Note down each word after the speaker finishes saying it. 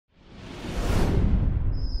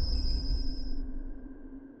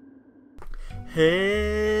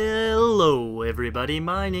Hello everybody,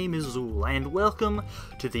 my name is Zool, and welcome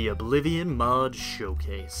to the Oblivion mod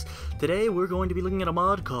showcase. Today we're going to be looking at a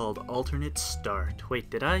mod called Alternate Start. Wait,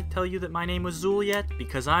 did I tell you that my name was Zool yet?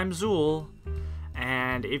 Because I'm Zool,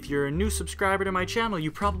 and if you're a new subscriber to my channel,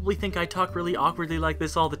 you probably think I talk really awkwardly like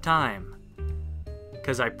this all the time.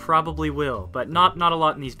 Because I probably will, but not a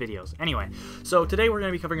lot in these videos. Anyway, so today we're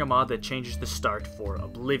going to be covering a mod that changes the start for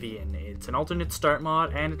Oblivion. It's an alternate start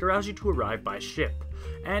mod, and it allows you to arrive by ship.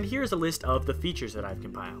 And here's a list of the features that I've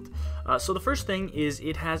compiled. So the first thing is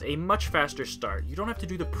it has a much faster start. You don't have to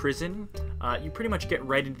do the prison. You pretty much get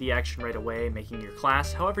right into the action right away, making your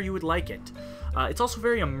class however you would like it. It's also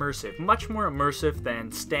very immersive, much more immersive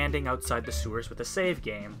than standing outside the sewers with a save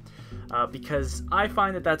game. Because I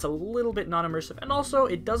find that that's a little bit non-immersive, and also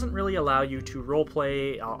it doesn't really allow you to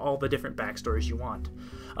roleplay all the different backstories you want.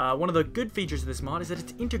 One of the good features of this mod is that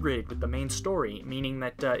it's integrated with the main story, meaning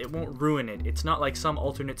that it won't ruin it. It's not like some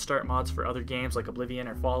alternate start mods for other games like Oblivion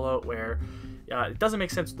or Fallout where it doesn't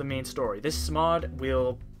make sense with the main story. This mod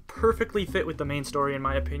will perfectly fit with the main story in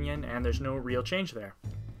my opinion, and there's no real change there.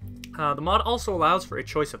 The mod also allows for a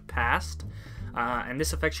choice of past, and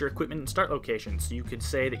this affects your equipment and start location. So you could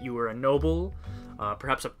say that you were a noble,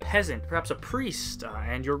 perhaps a peasant, perhaps a priest,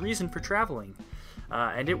 and your reason for traveling.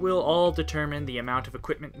 And it will all determine the amount of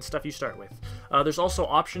equipment and stuff you start with. There's also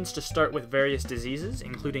options to start with various diseases,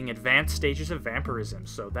 including advanced stages of vampirism,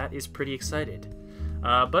 so that is pretty excited.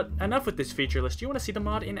 But enough with this feature list. You want to see the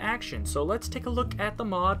mod in action, so let's take a look at the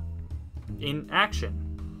mod in action.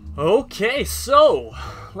 Okay, so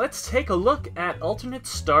let's take a look at Alternate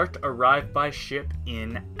Start Arrive by Ship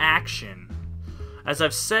in action. As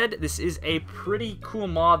I've said, this is a pretty cool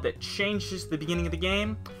mod that changes the beginning of the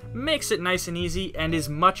game, makes it nice and easy, and is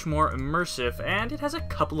much more immersive, and it has a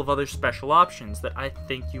couple of other special options that I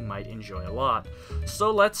think you might enjoy a lot.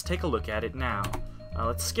 So let's take a look at it now.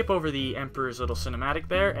 Let's skip over the Emperor's little cinematic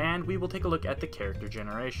there, and we will take a look at the character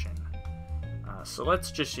generation. So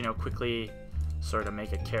let's just, quickly sort of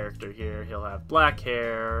make a character here. He'll have black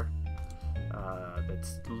hair,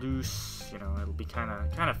 that's loose, it'll be kind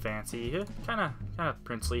of fancy, kind of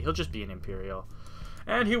princely. He'll just be an Imperial.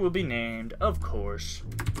 And he will be named, of course,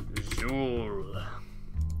 Zool.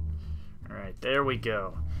 Alright, there we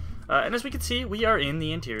go. And as we can see, we are in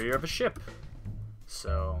the interior of a ship.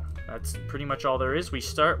 So, that's pretty much all there is. We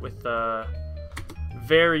start with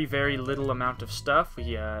very, very little amount of stuff.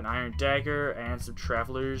 We an iron dagger and some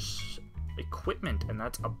traveler's equipment, and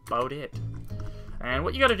that's about it. And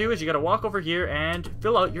what you gotta do is you gotta walk over here and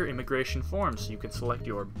fill out your immigration form. So you can select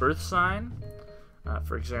your birth sign,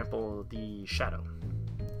 for example, the shadow,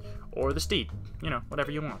 or the steed, whatever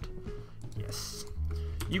you want. Yes.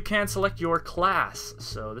 You can select your class.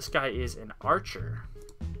 So this guy is an archer.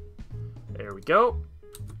 There we go.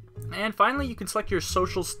 And finally, you can select your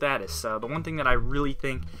social status. The one thing that I really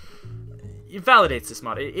think it validates this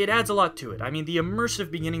mod. It adds a lot to it. I mean, the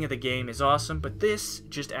immersive beginning of the game is awesome, but this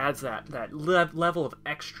just adds that level of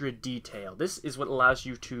extra detail. This is what allows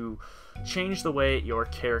you to change the way your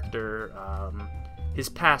character, his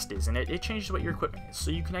past is, and it changes what your equipment is.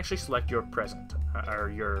 So you can actually select your present, or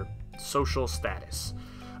your social status.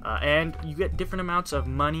 And you get different amounts of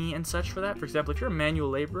money and such for that. For example, if you're a manual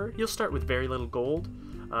laborer, you'll start with very little gold.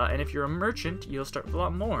 And if you're a merchant, you'll start with a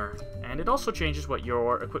lot more. And it also changes what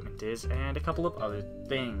your equipment is, and a couple of other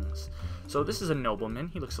things. So this is a nobleman.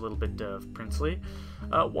 He looks a little bit princely.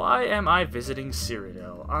 Why am I visiting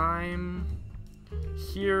Cyrodiil? I'm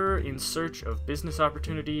here in search of business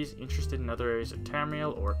opportunities, interested in other areas of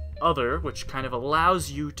Tamriel, or other, which kind of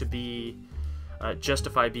allows you to be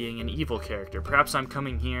justify being an evil character. Perhaps I'm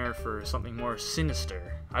coming here for something more sinister.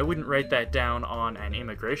 I wouldn't write that down on an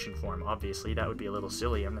immigration form, obviously. That would be a little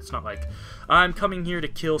silly. I mean, it's not like, I'm coming here to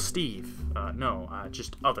kill Steve. No,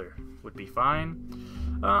 just other would be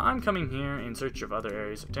fine. I'm coming here in search of other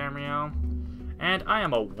areas of Tamriel, and I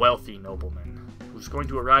am a wealthy nobleman who's going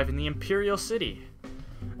to arrive in the Imperial City.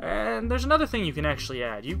 And there's another thing you can actually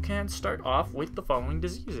add. You can start off with the following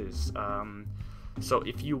diseases. So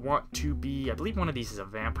if you want to be, I believe one of these is a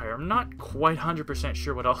vampire. I'm not quite 100%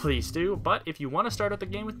 sure what all these do, but if you want to start out the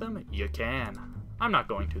game with them, you can. I'm not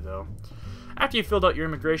going to, though. After you've filled out your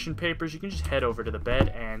immigration papers, you can just head over to the bed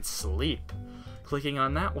and sleep. Clicking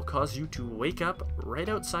on that will cause you to wake up right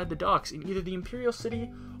outside the docks in either the Imperial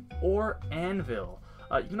City or Anvil.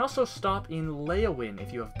 You can also stop in Leowin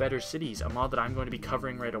if you have better cities, a mod that I'm going to be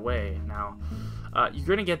covering right away. Now, you're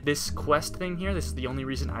going to get this quest thing here. This is the only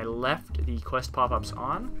reason I left the quest pop-ups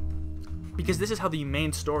on, because this is how the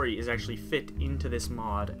main story is actually fit into this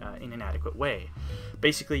mod in an adequate way.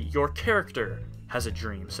 Basically, your character has a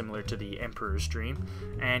dream, similar to the Emperor's dream,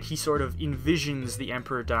 and he sort of envisions the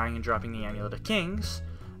Emperor dying and dropping the Amulet of Kings,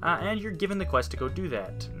 and you're given the quest to go do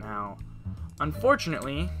that. Now,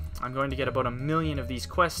 unfortunately, I'm going to get about 1 million of these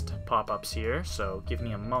quest pop-ups here, so give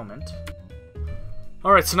me a moment.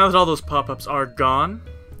 Alright, so now that all those pop-ups are gone,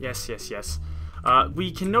 yes,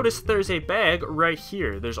 we can notice there's a bag right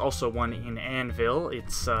here. There's also one in Anvil.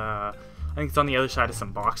 It's, I think it's on the other side of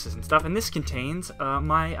some boxes and stuff, and this contains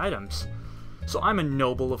my items. So I'm a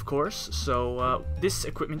noble, of course, so this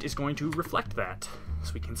equipment is going to reflect that.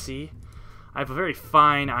 As we can see, I have a very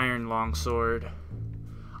fine iron longsword.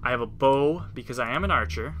 I have a bow, because I am an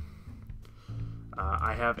archer.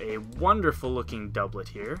 I have a wonderful looking doublet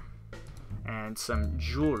here, and some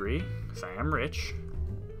jewelry, because I am rich.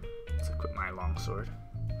 Let's equip my longsword.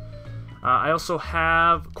 I also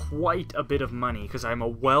have quite a bit of money, because I'm a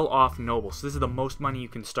well-off noble, so this is the most money you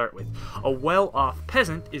can start with. A well-off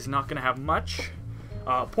peasant is not going to have much.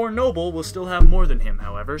 Poor noble will still have more than him,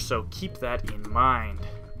 however, so keep that in mind.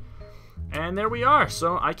 And there we are,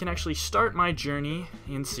 so I can actually start my journey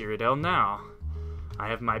in Cyrodiil now. I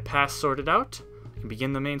have my past sorted out. I can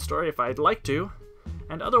begin the main story if I'd like to,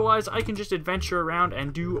 and otherwise I can just adventure around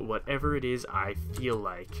and do whatever it is I feel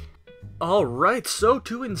like. Alright, so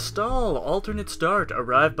to install Alternate Start,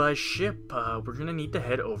 arrive by ship, we're going to need to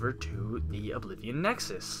head over to the Oblivion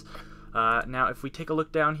Nexus. Now, if we take a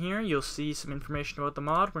look down here, you'll see some information about the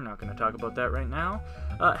mod. We're not going to talk about that right now.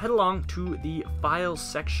 Head along to the Files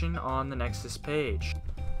section on the Nexus page.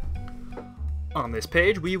 On this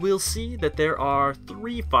page, we will see that there are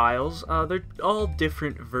 3 files. They're all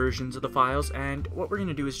different versions of the files, and what we're going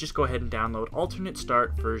to do is just go ahead and download Alternate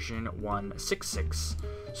Start version 1.6.6.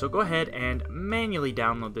 So go ahead and manually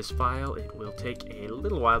download this file. It will take a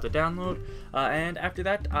little while to download, and after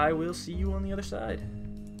that, I will see you on the other side.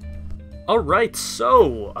 Alright,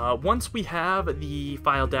 so once we have the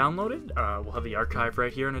file downloaded, we'll have the archive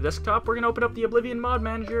right here on the desktop. We're going to open up the Oblivion Mod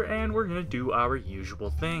Manager, and we're going to do our usual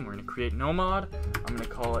thing. We're going to create no mod. I'm going to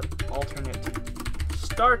call it Alternate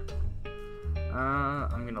Start.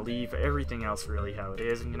 I'm going to leave everything else really how it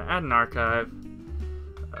is. I'm going to add an archive.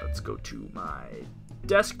 Let's go to my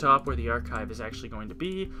desktop where the archive is actually going to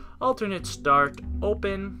be. Alternate Start,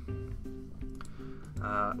 open.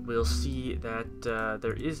 We'll see that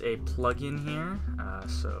there is a plugin here,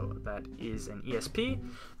 so that is an ESP.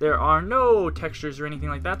 There are no textures or anything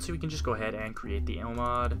like that, so we can just go ahead and create the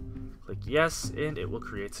mod. Click yes, and it will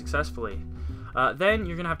create successfully. Then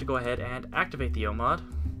you're going to have to go ahead and activate the mod.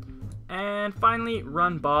 And finally,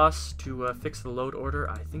 run boss to fix the load order.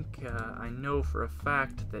 I think I know for a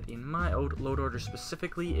fact that in my load order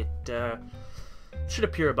specifically, it should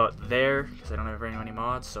appear about there, because I don't have very many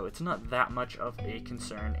mods, so it's not that much of a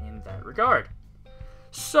concern in that regard.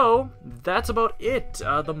 So, that's about it.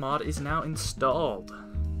 The mod is now installed.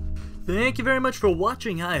 Thank you very much for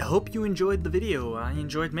watching. I hope you enjoyed the video. I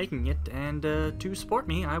enjoyed making it, and to support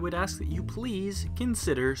me, I would ask that you please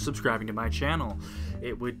consider subscribing to my channel.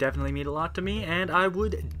 It would definitely mean a lot to me, and I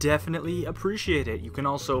would definitely appreciate it. You can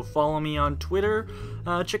also follow me on Twitter,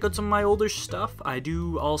 check out some of my older stuff. I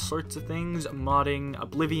do all sorts of things, modding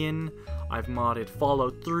Oblivion, I've modded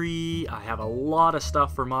Fallout 3, I have a lot of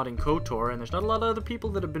stuff for modding KOTOR, and there's not a lot of other people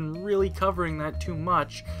that have been really covering that too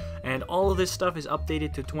much, and all of this stuff is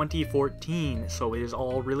updated to 2014, so it is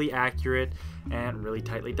all really accurate and really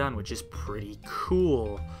tightly done, which is pretty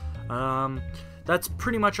cool. That's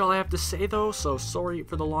pretty much all I have to say though, so sorry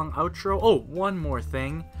for the long outro. Oh, one more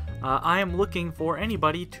thing. I am looking for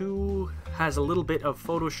anybody who has a little bit of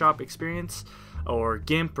Photoshop experience, or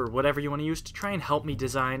GIMP, or whatever you want to use, to try and help me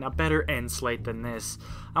design a better end slate than this.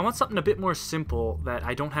 I want something a bit more simple that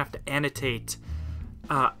I don't have to annotate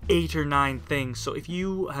 8 or 9 things, so if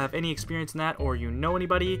you have any experience in that, or you know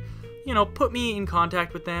anybody, you know, put me in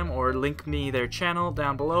contact with them, or link me their channel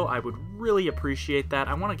down below. I would really appreciate that.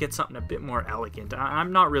 I want to get something a bit more elegant.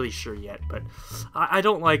 I'm not really sure yet, but I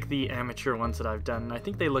don't like the amateur ones that I've done. I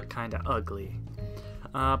think they look kind of ugly.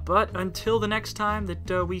 But until the next time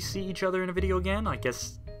that we see each other in a video again, I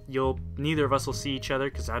guess neither of us will see each other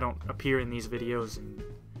because I don't appear in these videos and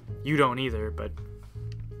you don't either, but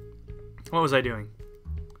what was I doing?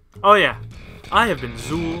 Oh yeah, I have been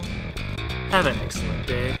Zool. Have an excellent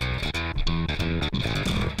day.